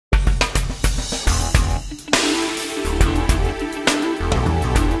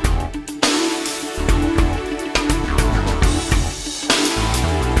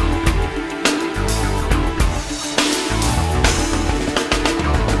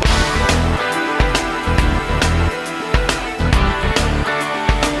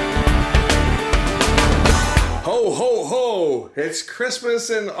It's Christmas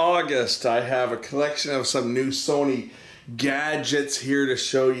in August. I have a collection of some new Sony gadgets here to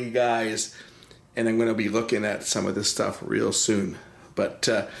show you guys, and I'm going to be looking at some of this stuff real soon. But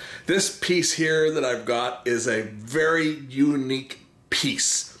this piece here that I've got is a very unique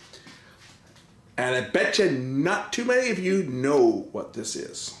piece, and I bet you not too many of you know what this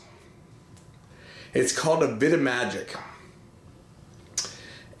is. It's called a Vidimagic,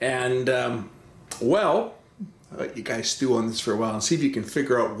 and well, I'll let you guys stew on this for a while and see if you can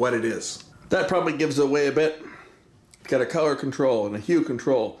figure out what it is. That probably gives it away a bit. Got a color control and a hue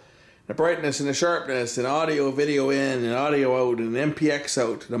control, a brightness and a sharpness, and audio video in and audio out, and an MPX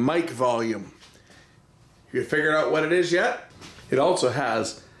out, and a mic volume. You figured out what it is yet? It also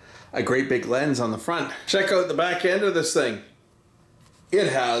has a great big lens on the front. Check out the back end of this thing.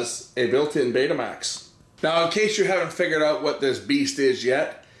 It has a built-in Betamax. Now, in case you haven't figured out what this beast is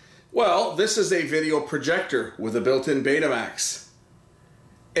yet, well, this is a video projector with a built-in Betamax.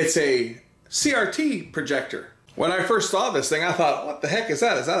 It's a CRT projector. When I first saw this thing, I thought, what the heck is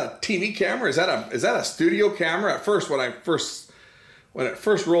that? Is that a TV camera? Is that a studio camera? At first, when it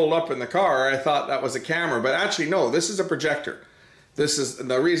first rolled up in the car, I thought that was a camera, but actually no, this is a projector. This is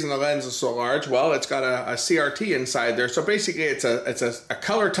the reason the lens is so large. Well, it's got a CRT inside there, so basically it's a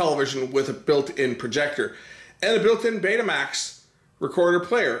color television with a built-in projector and a built-in Betamax recorder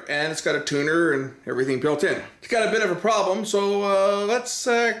player, and it's got a tuner and everything built in. It's got a bit of a problem, so let's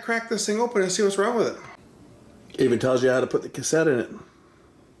crack this thing open and see what's wrong with it. It even tells you how to put the cassette in it.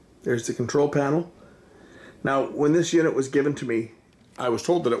 There's the control panel. Now, when this unit was given to me, I was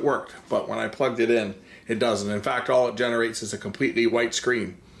told that it worked, but when I plugged it in, it doesn't. In fact, all it generates is a completely white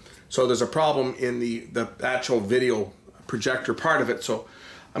screen. So there's a problem in the actual video projector part of it, so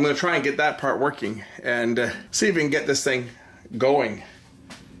I'm going to try and get that part working and see if we can get this thing going.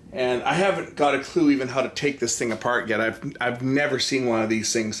 And I haven't got a clue even how to take this thing apart yet. I've never seen one of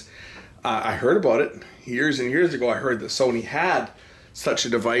these things. I heard about it years and years ago. I heard that Sony had such a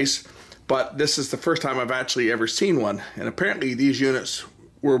device, but this is the first time I've actually ever seen one. And apparently these units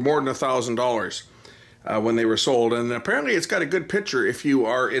were more than $1,000 when they were sold. And apparently it's got a good picture if you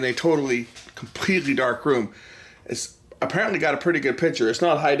are in a completely dark room. It's apparently got a pretty good picture. It's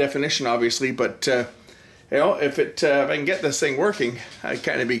not high definition, obviously, but you know, if I can get this thing working,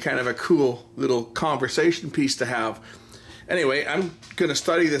 it'd be kind of a cool little conversation piece to have. Anyway, I'm going to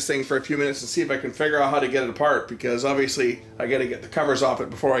study this thing for a few minutes and see if I can figure out how to get it apart, because obviously I got to get the covers off it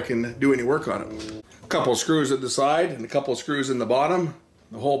before I can do any work on it. A couple of screws at the side and a couple of screws in the bottom.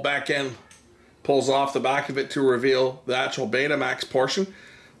 The whole back end pulls off the back of it to reveal the actual Betamax portion.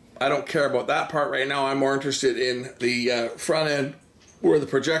 I don't care about that part right now. I'm more interested in the front end where the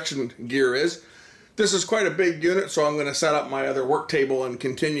projection gear is. This is quite a big unit, so I'm going to set up my other work table and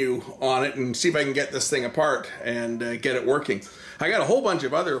continue on it and see if I can get this thing apart and get it working. I got a whole bunch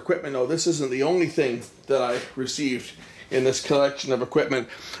of other equipment, though. This isn't the only thing that I received in this collection of equipment.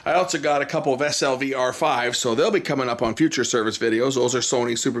 I also got a couple of SLV R5s, so they'll be coming up on future service videos. Those are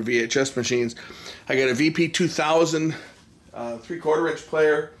Sony Super VHS machines. I got a VP2000 3/4 inch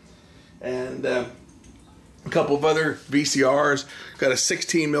player, and a couple of other VCRs. Got a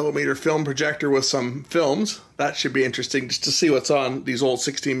 16mm film projector with some films. That should be interesting just to see what's on these old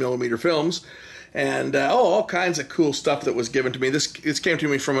 16mm films. And all kinds of cool stuff that was given to me. This came to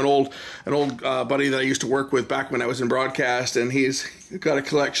me from an old buddy that I used to work with back when I was in broadcast, and he's got a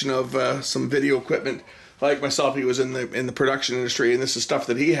collection of some video equipment. Like myself, he was in the production industry, and this is stuff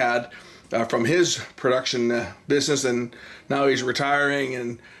that he had from his production business, and now he's retiring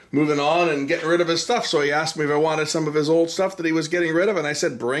and moving on and getting rid of his stuff. So he asked me if I wanted some of his old stuff that he was getting rid of, and I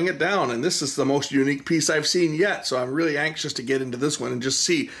said, bring it down. And this is the most unique piece I've seen yet, so I'm really anxious to get into this one and just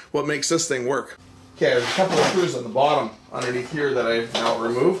see what makes this thing work. Okay, there's a couple of screws on the bottom underneath here that I've now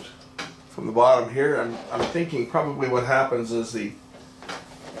removed from the bottom here. I'm thinking probably what happens is the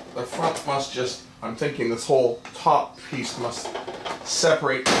front must just, I'm thinking this whole top piece must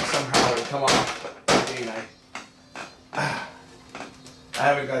separate somehow and come off. But again, I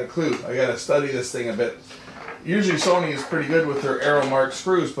haven't got a clue. I got to study this thing a bit. Usually Sony is pretty good with their arrow marked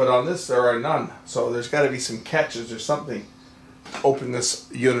screws, but on this there are none. So there's got to be some catches or something to open this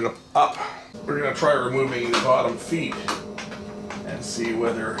unit up. We're going to try removing the bottom feet and see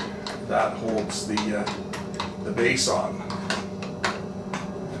whether that holds the base on.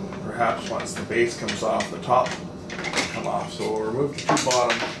 And perhaps once the base comes off, the top will come off. So we'll remove the two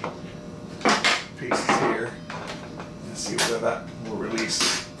bottom pieces here and see whether that will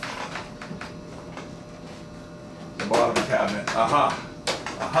release the bottom cabinet. Aha!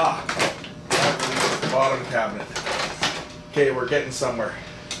 Aha! That releases the bottom cabinet. Okay, we're getting somewhere.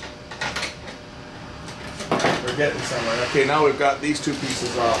 we're getting somewhere. Okay, now we've got these two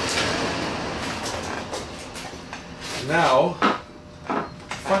pieces off. Now, the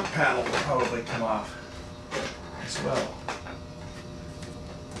front panel will probably come off as well.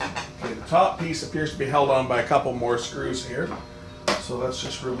 Okay, the top piece appears to be held on by a couple more screws here. So let's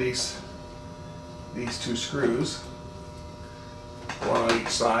just release these two screws, one on each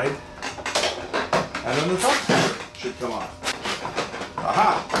side, and then the top cover should come off.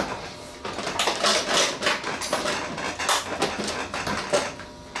 Aha!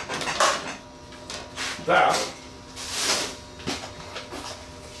 That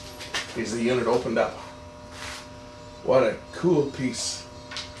is the unit opened up. What a cool piece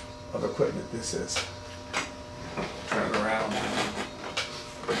of equipment this is. Turn it around.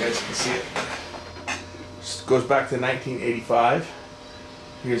 You guys can see it. Just goes back to 1985.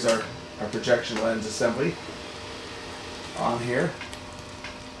 Here's our projection lens assembly on here.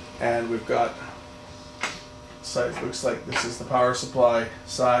 And we've got, so it looks like this is the power supply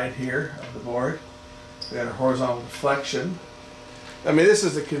side here of the board. We got a horizontal deflection. I mean, this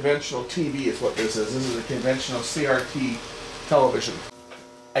is a conventional TV is what this is. This is a conventional CRT television.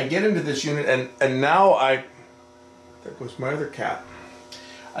 I get into this unit and now there goes my other cat.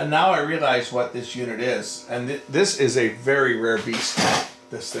 And now I realize what this unit is. And this is a very rare beast,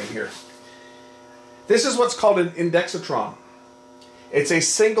 this thing here. This is what's called an Indextron. It's a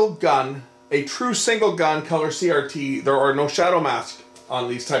single gun, a true single gun color CRT. There are no shadow masks on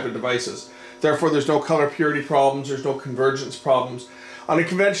these type of devices. Therefore, there's no color purity problems, there's no convergence problems. On a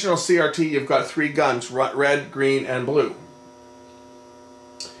conventional CRT, you've got three guns, red, green, and blue.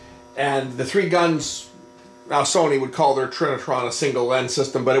 And the three guns, now Sony would call their Trinitron a single lens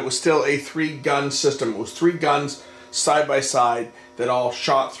system, but it was still a three-gun system. It was three guns side by side that all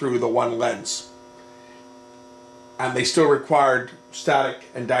shot through the one lens. And they still required static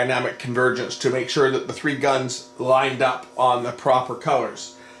and dynamic convergence to make sure that the three guns lined up on the proper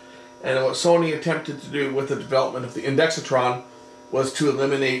colors. And what Sony attempted to do with the development of the Indextron was to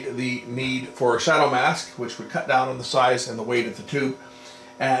eliminate the need for a shadow mask, which would cut down on the size and the weight of the tube,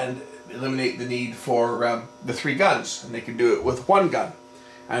 and eliminate the need for the three guns, and they could do it with one gun.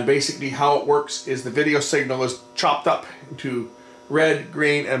 And basically how it works is the video signal is chopped up into red,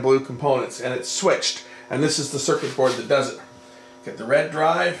 green, and blue components, and it's switched. And this is the circuit board that does it. Get the red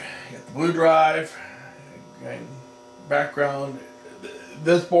drive, get the blue drive, and background.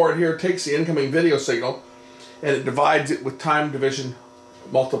 This board here takes the incoming video signal and it divides it with time division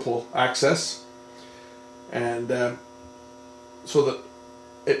multiple access, and so that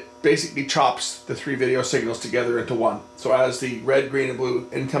it basically chops the three video signals together into one. So as the red, green, and blue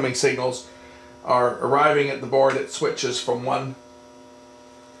incoming signals are arriving at the board, it switches from one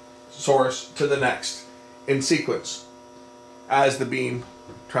source to the next in sequence as the beam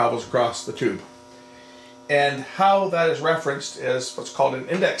travels across the tube. And how that is referenced is what's called an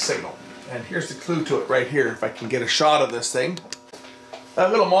index signal. And here's the clue to it right here, if I can get a shot of this thing.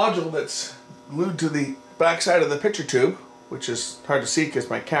 That little module that's glued to the back side of the picture tube, which is hard to see because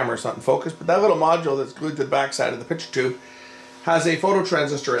my camera's not in focus, but that little module that's glued to the back side of the picture tube has a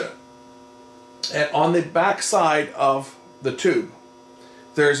phototransistor in it. And on the back side of the tube,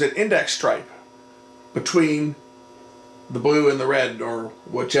 there's an index stripe between the blue and the red, or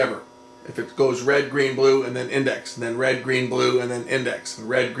whichever. If it goes red, green, blue, and then index, and then red, green, blue, and then index, and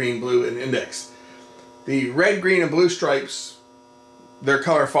red, green, blue, and index. The red, green, and blue stripes, their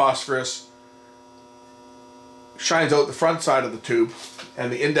color phosphorus, shines out the front side of the tube,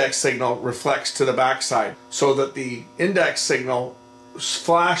 and the index signal reflects to the back side, so that the index signal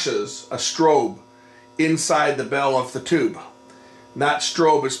flashes a strobe inside the bell of the tube. And that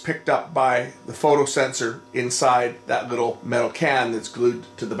strobe is picked up by the photosensor inside that little metal can that's glued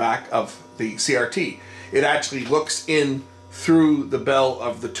to the back of the CRT. It actually looks in through the bell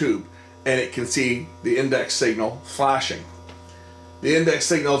of the tube and it can see the index signal flashing. The index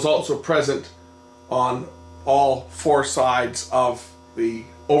signal is also present on all four sides of the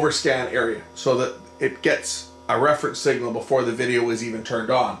overscan area so that it gets a reference signal before the video is even turned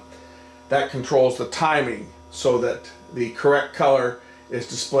on. That controls the timing so that the correct color is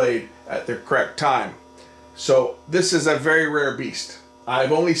displayed at the correct time. So this is a very rare beast.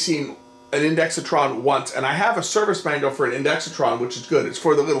 I've only seen an Indextron once, and I have a service manual for an Indextron, which is good. It's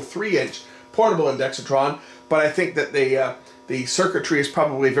for the little 3-inch portable Indextron, but I think that the circuitry is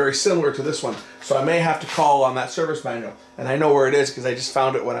probably very similar to this one. So I may have to call on that service manual, and I know where it is because I just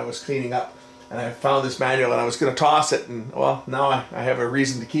found it when I was cleaning up. And I found this manual and I was going to toss it, and well, now I have a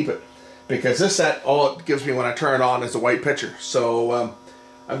reason to keep it. Because this set, all it gives me when I turn it on is a white picture. So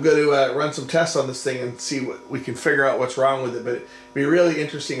I'm going to run some tests on this thing and see what we can figure out what's wrong with it. But it'd be really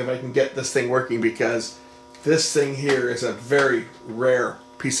interesting if I can get this thing working, because This thing here is a very rare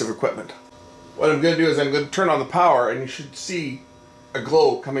piece of equipment. What I'm going to do is I'm going to turn on the power, and you should see a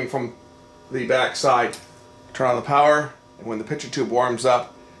glow coming from the back side. Turn on the power, and when the picture tube warms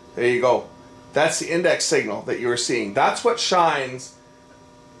up, there you go. That's the index signal that you're seeing. That's what shines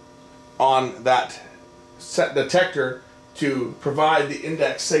on that set detector to provide the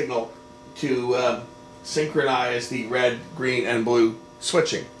index signal to synchronize the red, green, and blue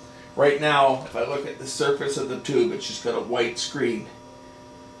switching. Right now, if I look at the surface of the tube, it's just got a white screen.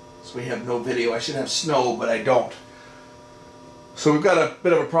 So we have no video. I should have snow, but I don't. So we've got a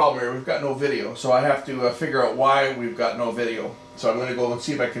bit of a problem here. We've got no video. So I have to figure out why we've got no video. So I'm going to go and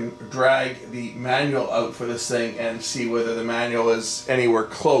see if I can drag the manual out for this thing and see whether the manual is anywhere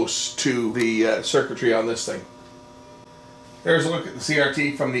close to the circuitry on this thing. There's a look at the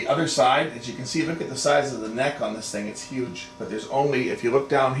CRT from the other side. As you can see, look at the size of the neck on this thing. It's huge. But there's only, if you look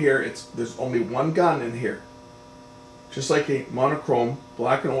down here, there's only one gun in here. Just like a monochrome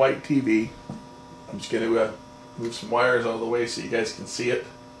black and white TV. I'm just going to move some wires out of the way so you guys can see it.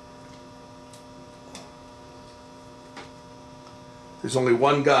 There's only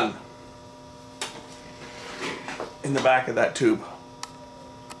one gun in the back of that tube.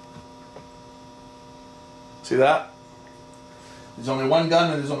 See that? There's only one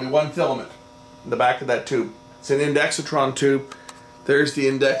gun and there's only one filament in the back of that tube. It's an Indextron tube. There's the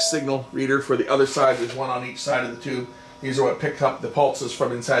index signal reader for the other side. There's one on each side of the tube. These are what pick up the pulses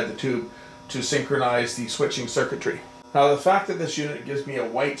from inside the tube to synchronize the switching circuitry. Now the fact that this unit gives me a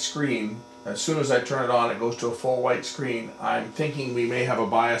white screen, as soon as I turn it on it goes to a full white screen, I'm thinking we may have a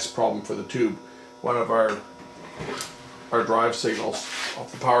bias problem for the tube. One of our drive signals off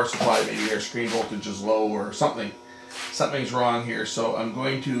the power supply, maybe our screen voltage is low or something. Something's wrong here, so I'm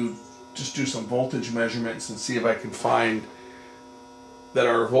going to just do some voltage measurements and see if I can find that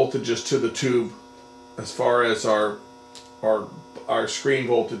our voltages to the tube, as far as our screen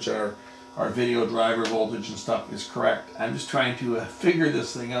voltage and our video driver voltage and stuff, is correct. I'm just trying to figure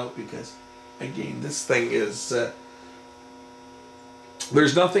this thing out because, again, this thing is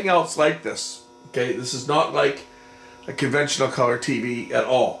there's nothing else like this. Okay, this is not like a conventional color TV at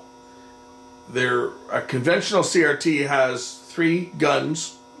all. A conventional CRT has 3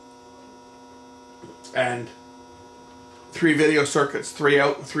 guns and 3 video circuits, 3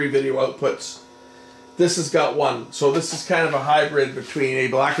 video outputs. This has got 1, so this is kind of a hybrid between a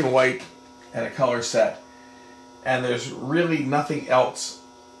black and white and a color set. And there's really nothing else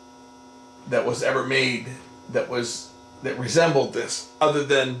that was ever made that resembled this, other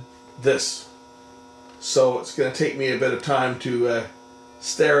than this. So it's going to take me a bit of time to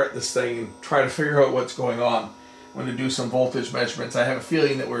stare at this thing and try to figure out what's going on. I'm going to do some voltage measurements. I have a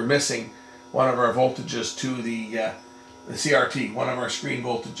feeling that we're missing one of our voltages to the CRT, one of our screen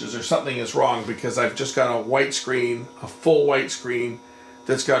voltages, or something is wrong, because I've just got a white screen, a full white screen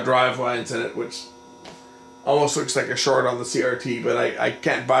that's got drive lines in it, which almost looks like a short on the CRT, but I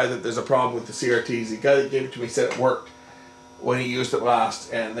can't buy that there's a problem with the CRTs. The guy that gave it to me said it worked when he used it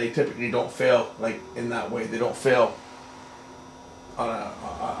last, and they typically don't fail like in that way. They don't fail on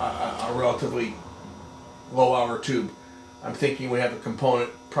a relatively low hour tube. I'm thinking we have a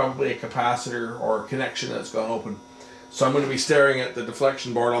component, probably a capacitor or a connection that's gone open. So I'm going to be staring at the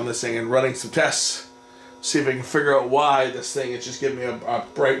deflection board on this thing and running some tests, see if I can figure out why this thing is just giving me a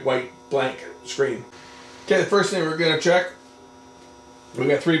bright white blank screen. Okay, the first thing we're going to check, we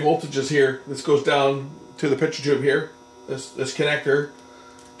got 3 voltages here. This goes down to the picture tube here. This connector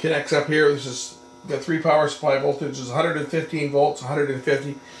connects up here. This is got 3 power supply voltages, 115 volts,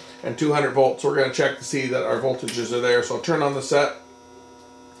 150, and 200 volts. So we're going to check to see that our voltages are there. So I'll turn on the set,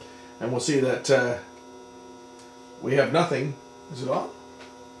 and we'll see that we have nothing. Is it on?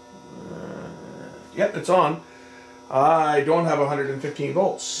 Yep, it's on. I don't have 115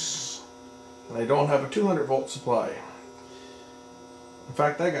 volts, and I don't have a 200 volt supply. In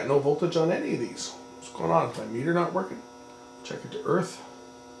fact, I got no voltage on any of these. What's going on? Is my meter not working? Check it to earth.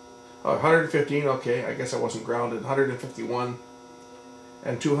 Oh, 115, okay, I guess I wasn't grounded. 151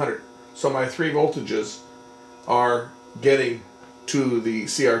 and 200. So my 3 voltages are getting to the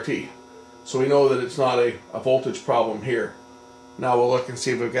CRT. So we know that it's not a voltage problem here. Now we'll look and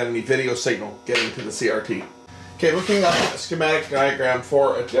see if we've got any video signal getting to the CRT. Okay, looking up at the schematic diagram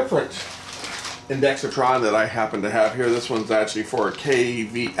for a different Indextron that I happen to have here. This one's actually for a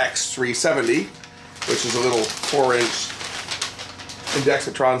KVX370, which is a little 4-inch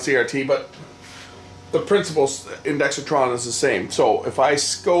Indextron CRT, but the principal Indextron is the same. So if I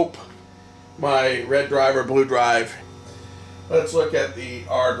scope my red drive or blue drive, let's look at the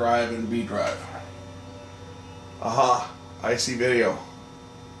R drive and B drive. Aha, I see video.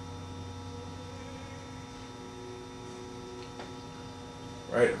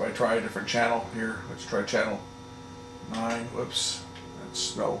 right? If I try a different channel here, let's try channel 9. Whoops,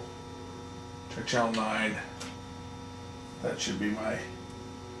 that's no. Try channel 9. That should be my.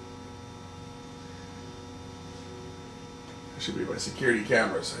 That should be my security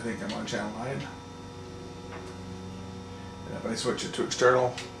cameras. I think I'm on channel 9. And if I switch it to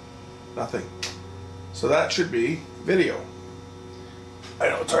external, nothing. So that should be video. I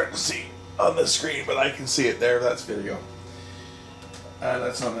know it's hard to see on the screen, but I can see it there. That's video. And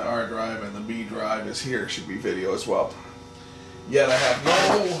that's on the R drive, and the B drive is here. Should be video as well. Yet I have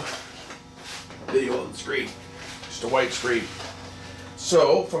no video on the screen. Just a white screen.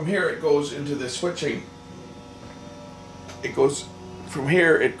 So from here it goes into the switching. It goes from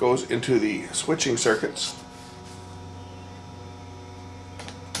here. It goes into the switching circuits.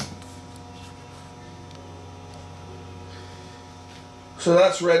 So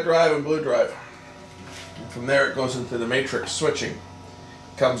that's red drive and blue drive. And from there it goes into the matrix switching.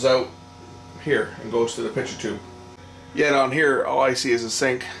 Comes out here and goes to the picture tube. Yet on here all I see is a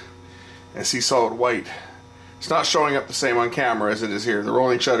sink. I see solid white. It's not showing up the same on camera as it is here. The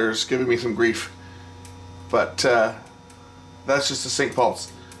rolling shutter is giving me some grief. But that's just a sync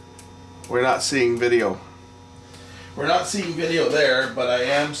pulse. We're not seeing video. We're not seeing video there, but I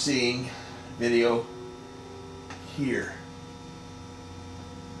am seeing video here.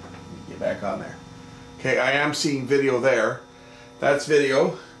 Get back on there. Okay, I am seeing video there. That's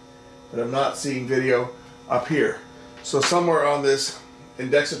video, but I'm not seeing video up here. So somewhere on this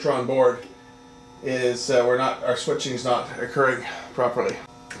Indextron board is our switching is not occurring properly.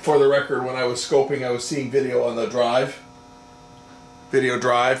 For the record, when I was scoping, I was seeing video on the drive, video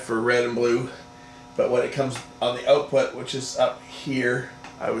drive for red and blue, but when it comes on the output, which is up here,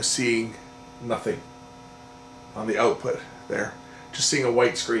 I was seeing nothing on the output there, just seeing a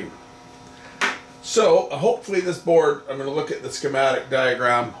white screen. So hopefully this board, I'm going to look at the schematic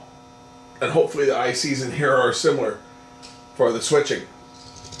diagram, and hopefully the ICs in here are similar for the switching,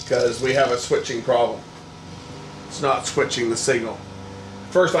 because we have a switching problem. It's not switching the signal.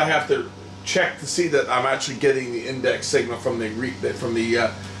 First I have to check to see that I'm actually getting the index signal from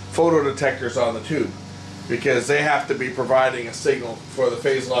the photo detectors on the tube, because they have to be providing a signal for the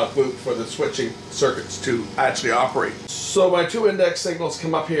phase lock loop for the switching circuits to actually operate. So my two index signals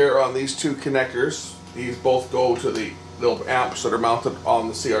come up here on these two connectors. These both go to the little amps that are mounted on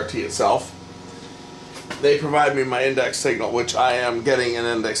the CRT itself. They provide me my index signal, which I am getting an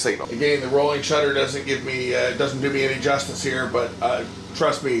index signal. Again, the rolling shutter doesn't give me, doesn't do me any justice here, but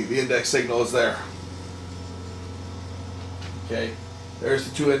trust me, the index signal is there. Okay, there's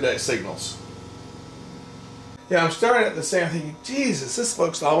the two index signals. Yeah, I'm staring at the same, thinking, Jesus, this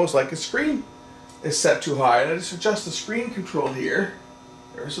looks almost like a screen is set too high. And I just adjust the screen control here,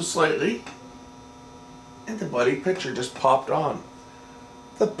 ever so slightly, and the buddy picture just popped on.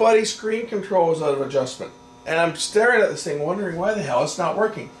 The buddy screen control is out of adjustment. And I'm staring at this thing wondering why the hell it's not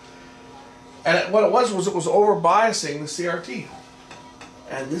working. And what it was over biasing the CRT.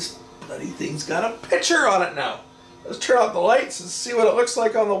 And this bloody thing's got a picture on it now. Let's turn out the lights and see what it looks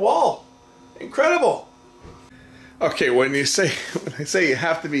like on the wall. Incredible. Okay, when I say you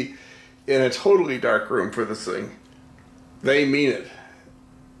have to be in a totally dark room for this thing, they mean it.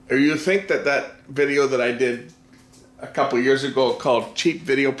 Or you think that video that I did a couple years ago called Cheap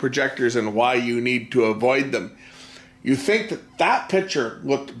Video Projectors and Why You Need to Avoid Them, you think that picture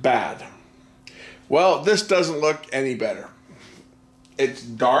looked bad. Well, this doesn't look any better. It's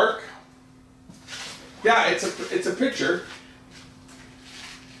dark. Yeah, it's a picture,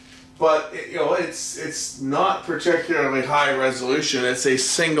 but it's not particularly high resolution. It's a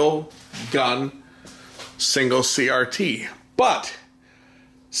single gun, single CRT. But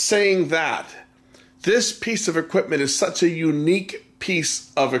saying that, this piece of equipment is such a unique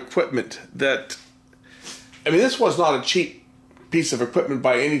piece of equipment that, I mean, this was not a cheap piece of equipment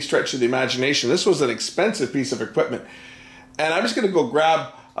by any stretch of the imagination. This was an expensive piece of equipment. And I'm just going to go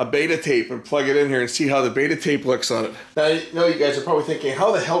grab a beta tape and plug it in here and see how the beta tape looks on it. Now, I know you guys are probably thinking,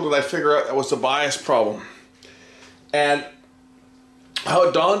 how the hell did I figure out that was a bias problem? And how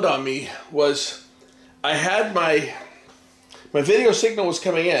it dawned on me was I had my video signal was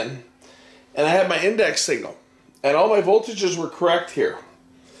coming in, and I had my index signal, and all my voltages were correct here,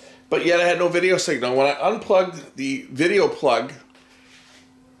 but yet I had no video signal. When I unplugged the video plug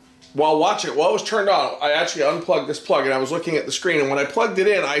while watching it, while it was turned on, I actually unplugged this plug and I was looking at the screen, and when I plugged it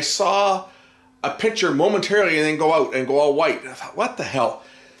in, I saw a picture momentarily and then go out and go all white. And I thought, what the hell?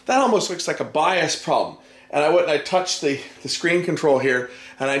 That almost looks like a bias problem. And I went and I touched the screen control here,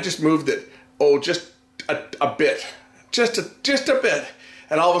 and I just moved it, just a bit. Just a bit.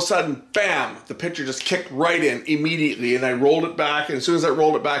 and all of a sudden, bam, the picture just kicked right in immediately, and I rolled it back, and as soon as I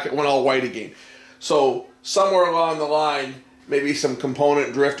rolled it back, it went all white again. So somewhere along the line, maybe some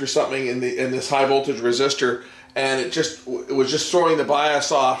component drift or something in this high voltage resistor, and it was just throwing the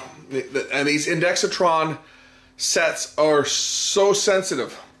bias off. And these Indextron sets are so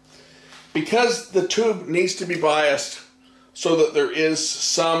sensitive because the tube needs to be biased so that there is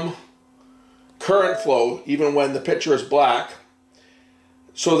some current flow even when the picture is black,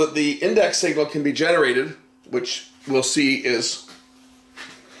 so that the index signal can be generated, which we'll see is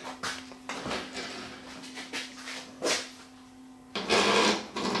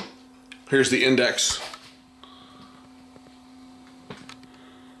here's the index.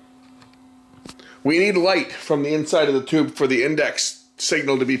 We need light from the inside of the tube for the index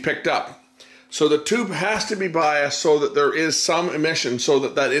signal to be picked up. So the tube has to be biased so that there is some emission so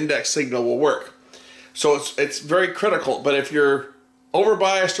that that index signal will work. So it's very critical, but if you're over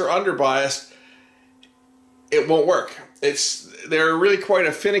biased or under biased, it won't work. They're really quite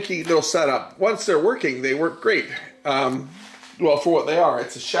a finicky little setup. Once they're working, they work great. Well, for what they are.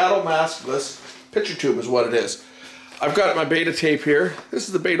 It's a shadow maskless picture tube is what it is. I've got my beta tape here. This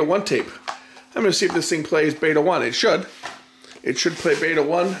is the beta 1 tape. I'm going to see if this thing plays beta 1. It should. It should play beta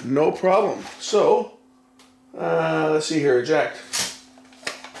 1, no problem. So, let's see here, eject.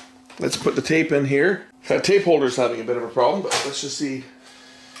 Let's put the tape in here. That tape holder's having a bit of a problem, but let's just see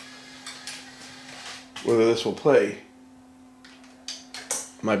whether this will play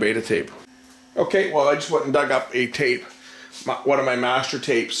my beta tape. Okay, well, I just went and dug up a tape, one of my master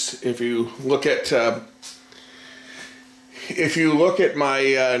tapes. If you look at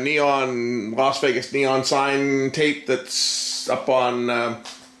my neon Las Vegas neon sign tape that's up on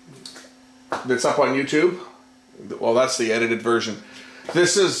YouTube, well, that's the edited version.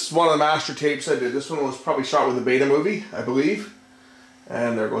 This is one of the master tapes I did. This one was probably shot with a beta movie, I believe.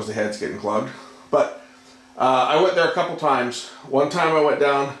 And there goes the head's getting clogged. But I went there a couple times. One time I went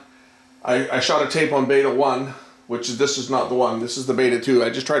down, I shot a tape on beta 1, which this is not the one. This is the beta 2. I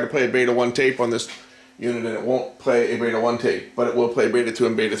just tried to play a beta 1 tape on this unit and it won't play a beta 1 tape, but it will play beta 2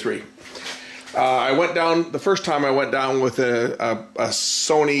 and beta 3. I went down, the first time I went down with a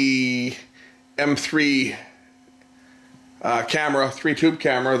Sony M3 camera, 3-tube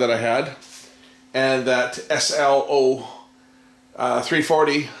camera that I had, and that SLO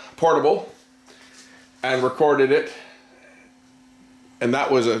 340 portable, and recorded it. And that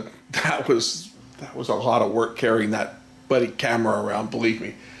was a lot of work carrying that bloody camera around, believe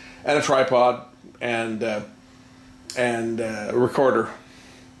me, and a tripod and a recorder.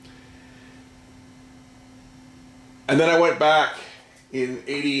 And then I went back in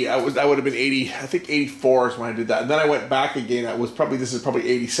 80, I would have been 80, I think 84 is when I did that. And then I went back again. This is probably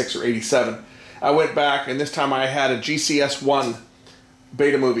 86 or 87. I went back, and this time I had a GCS1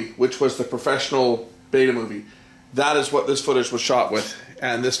 beta movie, which was the professional beta movie. That is what this footage was shot with.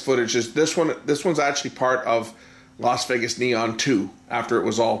 And this footage is, this one's actually part of Las Vegas Neon 2 after it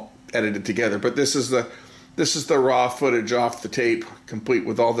was all edited together. But this is the raw footage off the tape, complete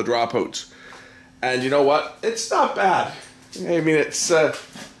with all the dropouts. And you know what? It's not bad. I mean, it's, see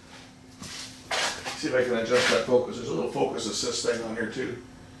if I can adjust that focus. There's a little focus assist thing on here too.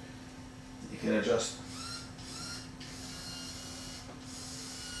 You can adjust.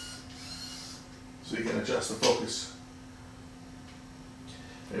 So you can adjust the focus.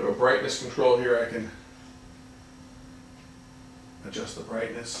 I have a brightness control here. I can adjust the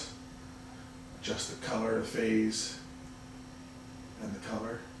brightness, adjust the color, the phase, and the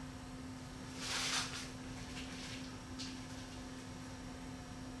color.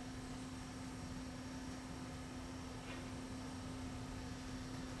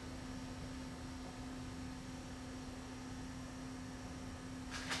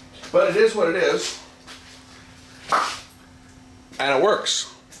 But it is what it is, and it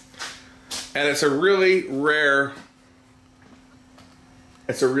works. And it's a really rare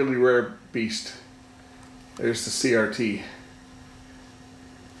beast. There's the CRT.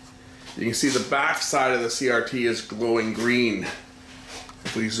 You can see the back side of the CRT is glowing green.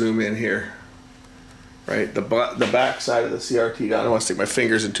 If we zoom in here, right? The back side of the CRT, I don't want to stick my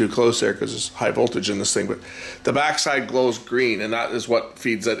fingers in too close there because there's high voltage in this thing, but the back side glows green, and that is what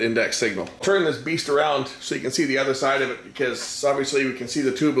feeds that index signal. Turn this beast around so you can see the other side of it, because obviously we can see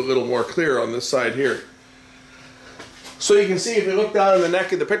the tube a little more clear on this side here. So you can see, if you look down in the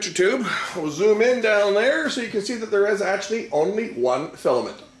neck of the picture tube, we'll zoom in down there so you can see that there is actually only one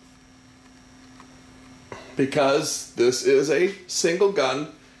filament. Because this is a single gun.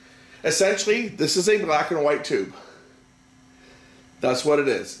 Essentially, this is a black and white tube. That's what it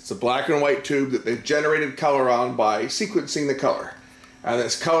is. It's a black and white tube that they've generated color on by sequencing the color. And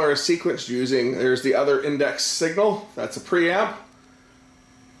this color is sequenced using, there's the other index signal, that's a preamp.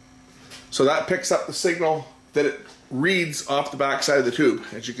 So that picks up the signal that it reads off the back side of the tube.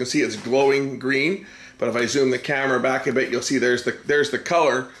 As you can see, it's glowing green, but if I zoom the camera back a bit, you'll see there's the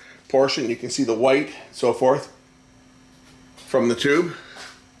color portion. You can see the white, so forth, from the tube.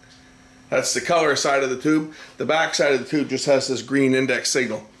 That's the color side of the tube. The back side of the tube just has this green index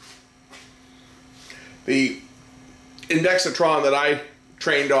signal. The Indextron that I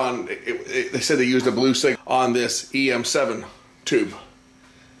trained on, they said they used a blue signal on this EM7 tube.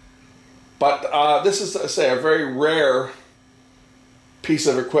 But this is, say, a very rare piece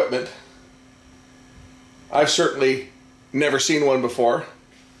of equipment. I've certainly never seen one before.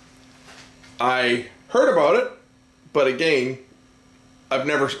 I heard about it, but again, I've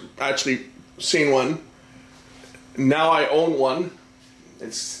never actually seen one. Now I own one.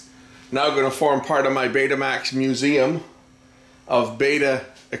 It's now going to form part of my Betamax museum of beta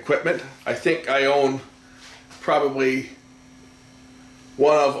equipment. I think I own probably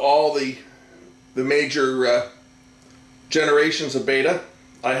one of all the major generations of beta.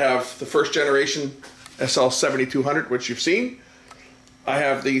 I have the first generation SL7200, which you've seen. I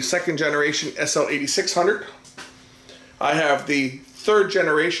have the second generation SL8600. I have the third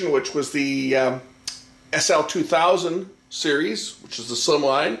generation, which was the SL2000 series, which is the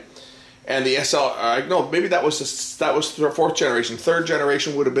slimline, and the no, maybe that was the fourth generation. Third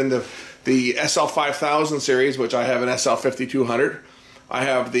generation would have been the SL5000 series, which I have an SL5200. I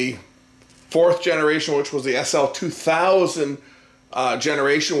have the fourth generation, which was the SL2000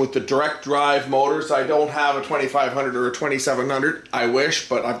 generation with the direct drive motors. I don't have a 2500 or a 2700. I wish,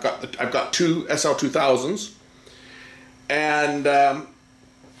 but I've got two SL2000s. And then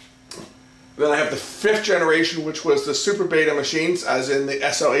I have the fifth generation, which was the super beta machines, as in the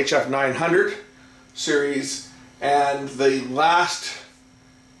SLHF 900 series, and the last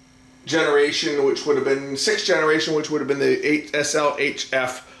generation, which would have been sixth generation, which would have been the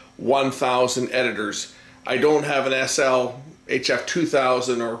SLHF 1000 editors. I don't have an SLHF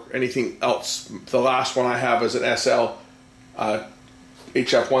 2000 or anything else. The last one I have is an SLHF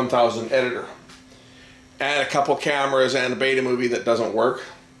 1000 editor. And a couple cameras and a beta movie that doesn't work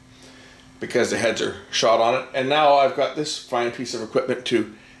because the heads are shot on it. And now I've got this fine piece of equipment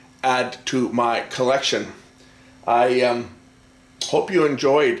to add to my collection. I hope you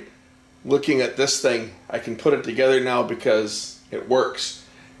enjoyed looking at this thing. I can put it together now because it works.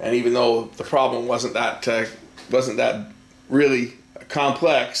 And even though the problem wasn't that really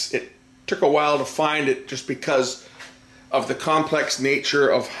complex, it took a while to find it just because of the complex nature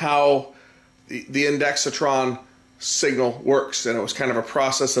of how the Indextron signal works, and it was kind of a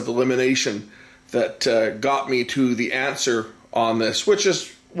process of elimination that got me to the answer on this, which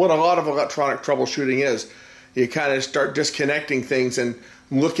is what a lot of electronic troubleshooting is. You kind of start disconnecting things and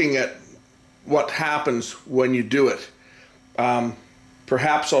looking at what happens when you do it.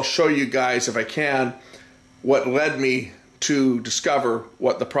 Perhaps I'll show you guys, if I can, what led me to discover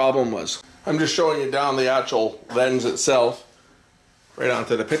what the problem was. I'm just showing you down the actual lens itself, right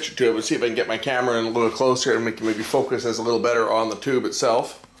onto the picture tube, and see if I can get my camera in a little closer and maybe focus us a little better on the tube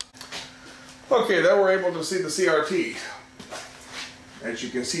itself. Okay, there we're able to see the CRT. As you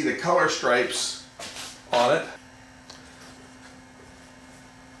can see, the color stripes on it.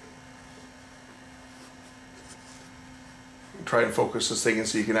 Try and focus this thing and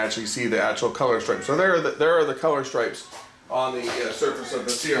so you can actually see the actual color stripes. So there are the color stripes on the surface of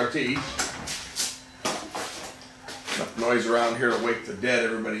the CRT. Enough noise around here to wake the dead.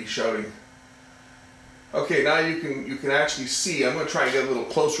 Everybody's shouting. Okay, now you can actually see. I'm going to try and get a little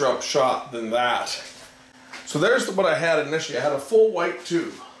closer up shot than that. So there's what I had initially. I had a full white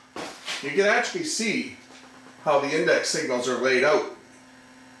tube. You can actually see how the index signals are laid out.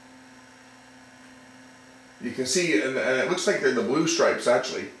 You can see, and it looks like they're the blue stripes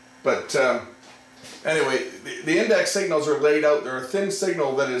actually. But anyway, the index signals are laid out. They're a thin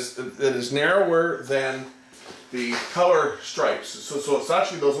signal that is narrower than the color stripes. So it's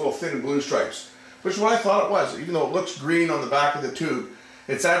actually those little thin blue stripes, which is what I thought it was. Even though it looks green on the back of the tube,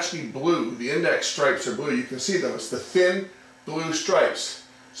 it's actually blue. The index stripes are blue. You can see them. It's the thin blue stripes.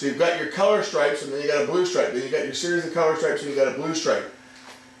 So you've got your color stripes, and then you got a blue stripe. Then you got your series of color stripes, and you got a blue stripe.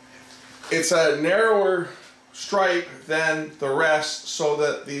 It's a narrower stripe than the rest so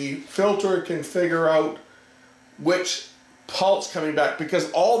that the filter can figure out which pulse coming back, because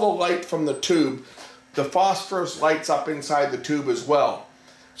all the light from the tube, the phosphorus lights up inside the tube as well.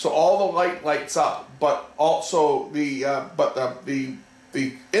 So all the light lights up, but also the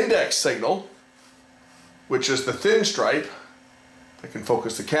index signal, which is the thin stripe, I can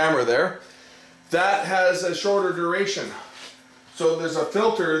focus the camera there, that has a shorter duration. So there's a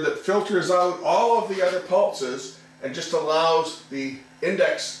filter that filters out all of the other pulses and just allows the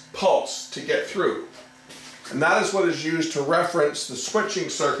index pulse to get through. And that is what is used to reference the switching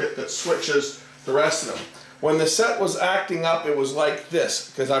circuit that switches the rest of them. When the set was acting up, it was like this,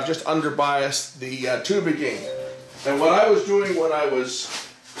 because I've just underbiased the tube gain. And what I was doing when I was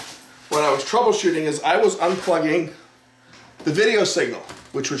troubleshooting is I was unplugging the video signal,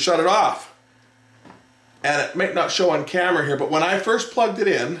 which would shut it off. And it might not show on camera here, but when I first plugged it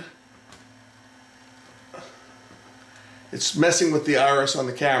in, it's messing with the iris on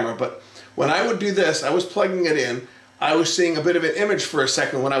the camera, but when I would do this, I was plugging it in, I was seeing a bit of an image for a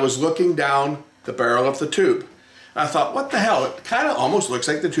second when I was looking down the barrel of the tube. And I thought, what the hell, it kind of almost looks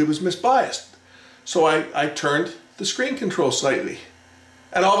like the tube is misbiased. So I turned the screen control slightly,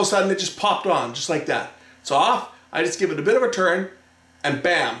 and all of a sudden it just popped on, just like that. It's off, I just give it a bit of a turn, and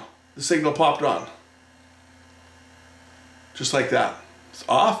bam, the signal popped on. Just like that. It's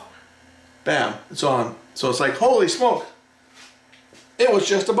off, bam, it's on. So it's like, holy smoke. It was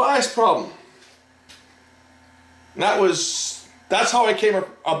just a bias problem. And that's how I came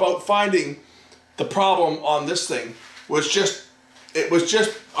about finding the problem on this thing. I was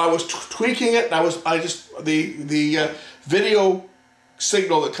tweaking it, and the video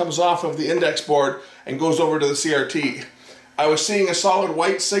signal that comes off of the index board and goes over to the CRT. I was seeing a solid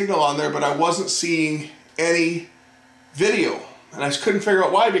white signal on there, but I wasn't seeing any video, and I just couldn't figure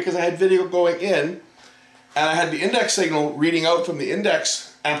out why, because I had video going in and I had the index signal reading out from the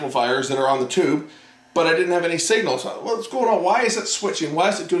index amplifiers that are on the tube, but I didn't have any signal. So what's going on? Why is it switching? Why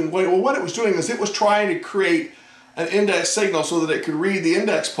is it doing? Well, what it was doing is it was trying to create an index signal so that it could read the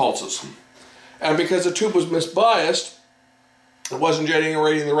index pulses, and because the tube was misbiased, it wasn't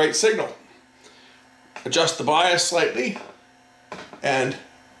generating the right signal. Adjust the bias slightly and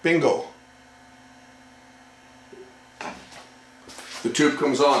bingo. The tube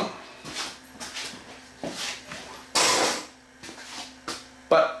comes on.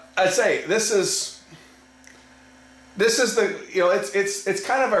 But I'd say this is the, you know, it's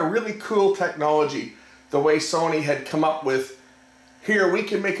kind of a really cool technology, the way Sony had come up with, here we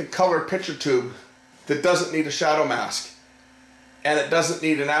can make a color picture tube that doesn't need a shadow mask, and it doesn't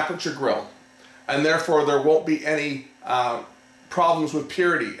need an aperture grill, and therefore there won't be any problems with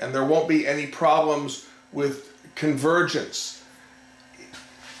purity, and there won't be any problems with convergence.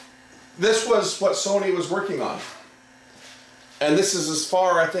 This was what Sony was working on. And this is as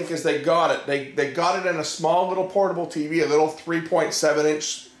far, I think, as they got it. They got it in a small little portable TV, a little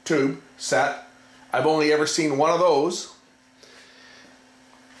 3.7-inch tube set. I've only ever seen one of those.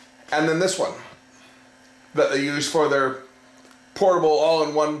 And then this one that they use for their portable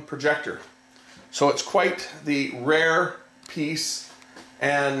all-in-one projector. So it's quite the rare piece.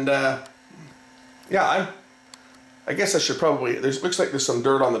 And yeah, I guess I should probably, looks like there's some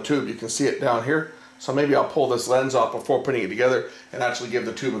dirt on the tube. You can see it down here. So maybe I'll pull this lens off before putting it together and actually give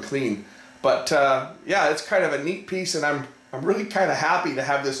the tube a clean. But yeah, it's kind of a neat piece, and I'm really kind of happy to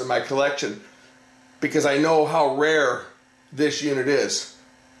have this in my collection because I know how rare this unit is.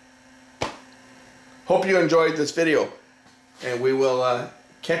 Hope you enjoyed this video, and we will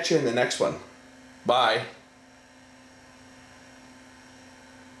catch you in the next one. Bye.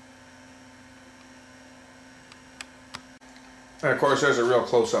 And of course, there's a real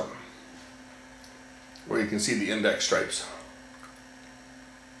close-up where you can see the index stripes.